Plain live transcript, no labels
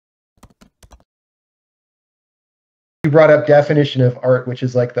you brought up definition of art, which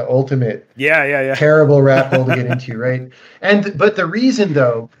is like the ultimate Yeah. terrible rat hole to get into, right? And but the reason,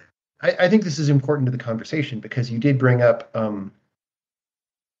 though, I think this is important to the conversation because you did bring up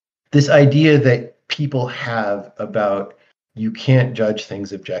this idea that people have about you can't judge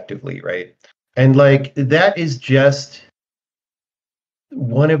things objectively, right? And like that is just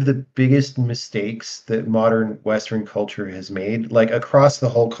one of the biggest mistakes that modern Western culture has made, like across the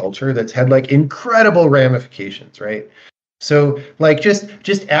whole culture, that's had like incredible ramifications, right? So like just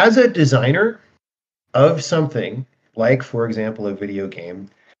as a designer of something, like for example a video game,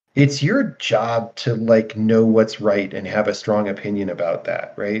 it's your job to like know what's right and have a strong opinion about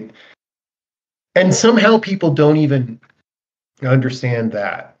that, right? And somehow people don't even understand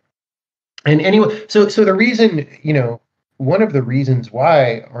that. And anyway, so the reason, one of the reasons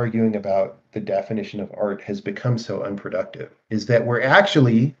why arguing about the definition of art has become so unproductive is that we're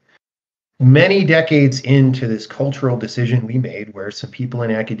actually many decades into this cultural decision we made where some people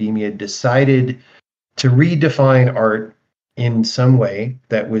in academia decided to redefine art in some way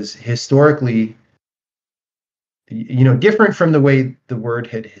that was historically, different from the way the word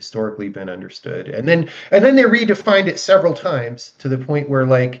had historically been understood. And then they redefined it several times to the point where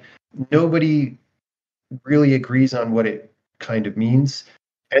like nobody really agrees on what it kind of means.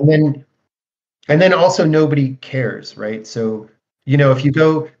 And then also nobody cares, right? So, if you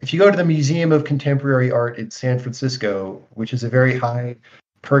go to the Museum of Contemporary Art in San Francisco, which is a very high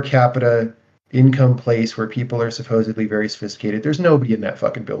per capita income place where people are supposedly very sophisticated, there's nobody in that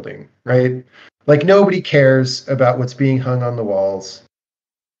fucking building, right? Like nobody cares about what's being hung on the walls.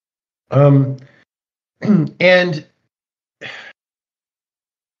 Um, and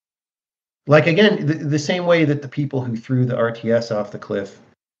like again, the same way that the people who threw the RTS off the cliff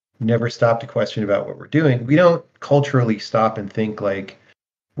never stop to question about what we're doing, we don't culturally stop and think like,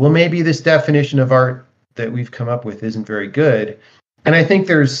 well, maybe this definition of art that we've come up with isn't very good. And I think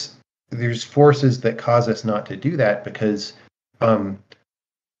there's forces that cause us not to do that because um,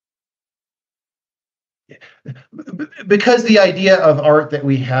 because the idea of art that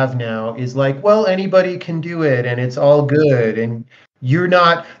we have now is like, well, anybody can do it and it's all good. And you're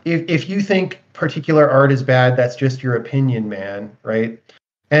not, if you think particular art is bad, that's just your opinion, man, right?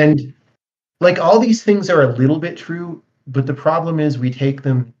 And like all these things are a little bit true, but the problem is we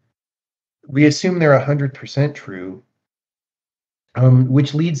assume they're 100% true,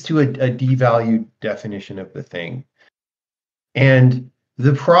 which leads to a devalued definition of the thing. And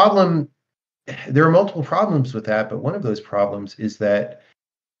the problem, there are multiple problems with that, but one of those problems is that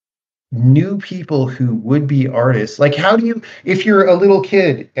new people who would be artists, like how do you, if you're a little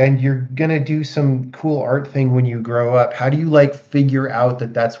kid and you're gonna do some cool art thing when you grow up, how do you like figure out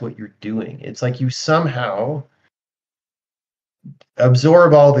that that's what you're doing? It's like you somehow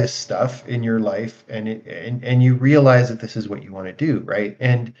absorb all this stuff in your life and you realize that this is what you want to do, right?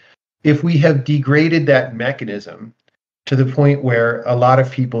 And if we have degraded that mechanism to the point where a lot of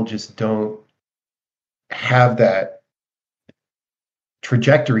people just don't have that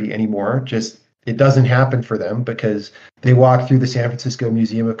trajectory anymore, just it doesn't happen for them because they walk through the San Francisco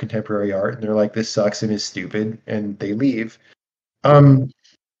Museum of Contemporary Art and they're like, this sucks and is stupid, and they leave. um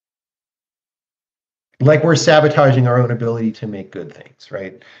like we're sabotaging our own ability to make good things,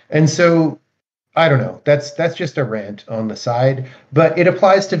 right? And so I don't know. That's just a rant on the side, but it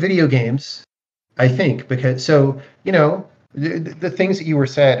applies to video games, I think, because so the things that you were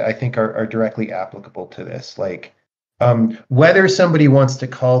said, I think, are directly applicable to this. Like whether somebody wants to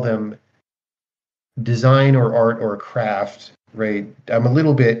call them design or art or craft, right? I'm a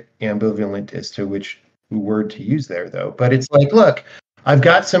little bit ambivalent as to which word to use there, though. But it's like, look, I've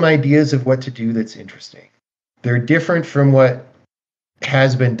got some ideas of what to do that's interesting. They're different from what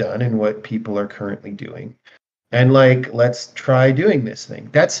has been done and what people are currently doing, and like let's try doing this thing.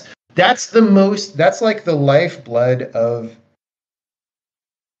 That's like the lifeblood of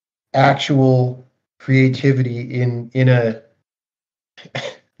actual creativity in a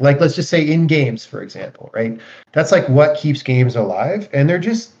like let's just say in games, for example, right? That's like what keeps games alive, and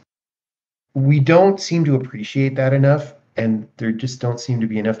we don't seem to appreciate that enough, and there just don't seem to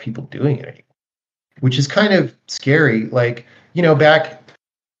be enough people doing it anymore, which is kind of scary. Like back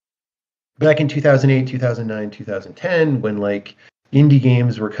in 2008, 2009, 2010, when like indie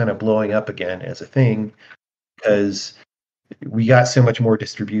games were kind of blowing up again as a thing because we got so much more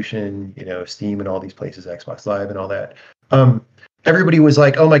distribution, Steam and all these places, Xbox Live and all that. Everybody was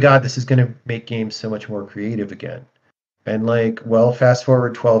like, oh my God, this is going to make games so much more creative again. And like, well, fast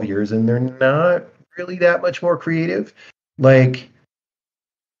forward 12 years and they're not really that much more creative. Like,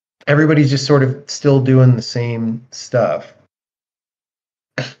 everybody's just sort of still doing the same stuff.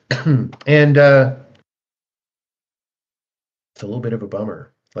 And it's a little bit of a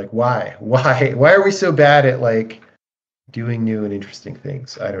bummer. Like, why? Why are we so bad at like doing new and interesting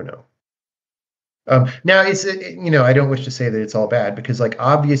things? I don't know. Now, I don't wish to say that it's all bad because, like,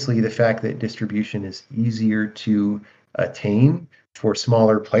 obviously, the fact that distribution is easier to attain for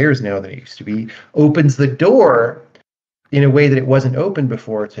smaller players now than it used to be opens the door in a way that it wasn't open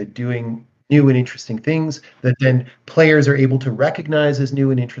before to doing new and interesting things that then players are able to recognize as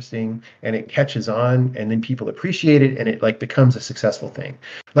new and interesting, and it catches on, and then people appreciate it, and it like becomes a successful thing.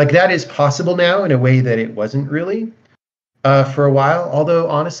 Like that is possible now in a way that it wasn't really for a while. Although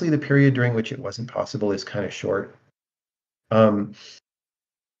honestly, the period during which it wasn't possible is kind of short. Um,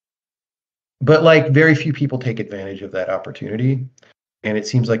 but like very few people take advantage of that opportunity, and it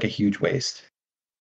seems like a huge waste.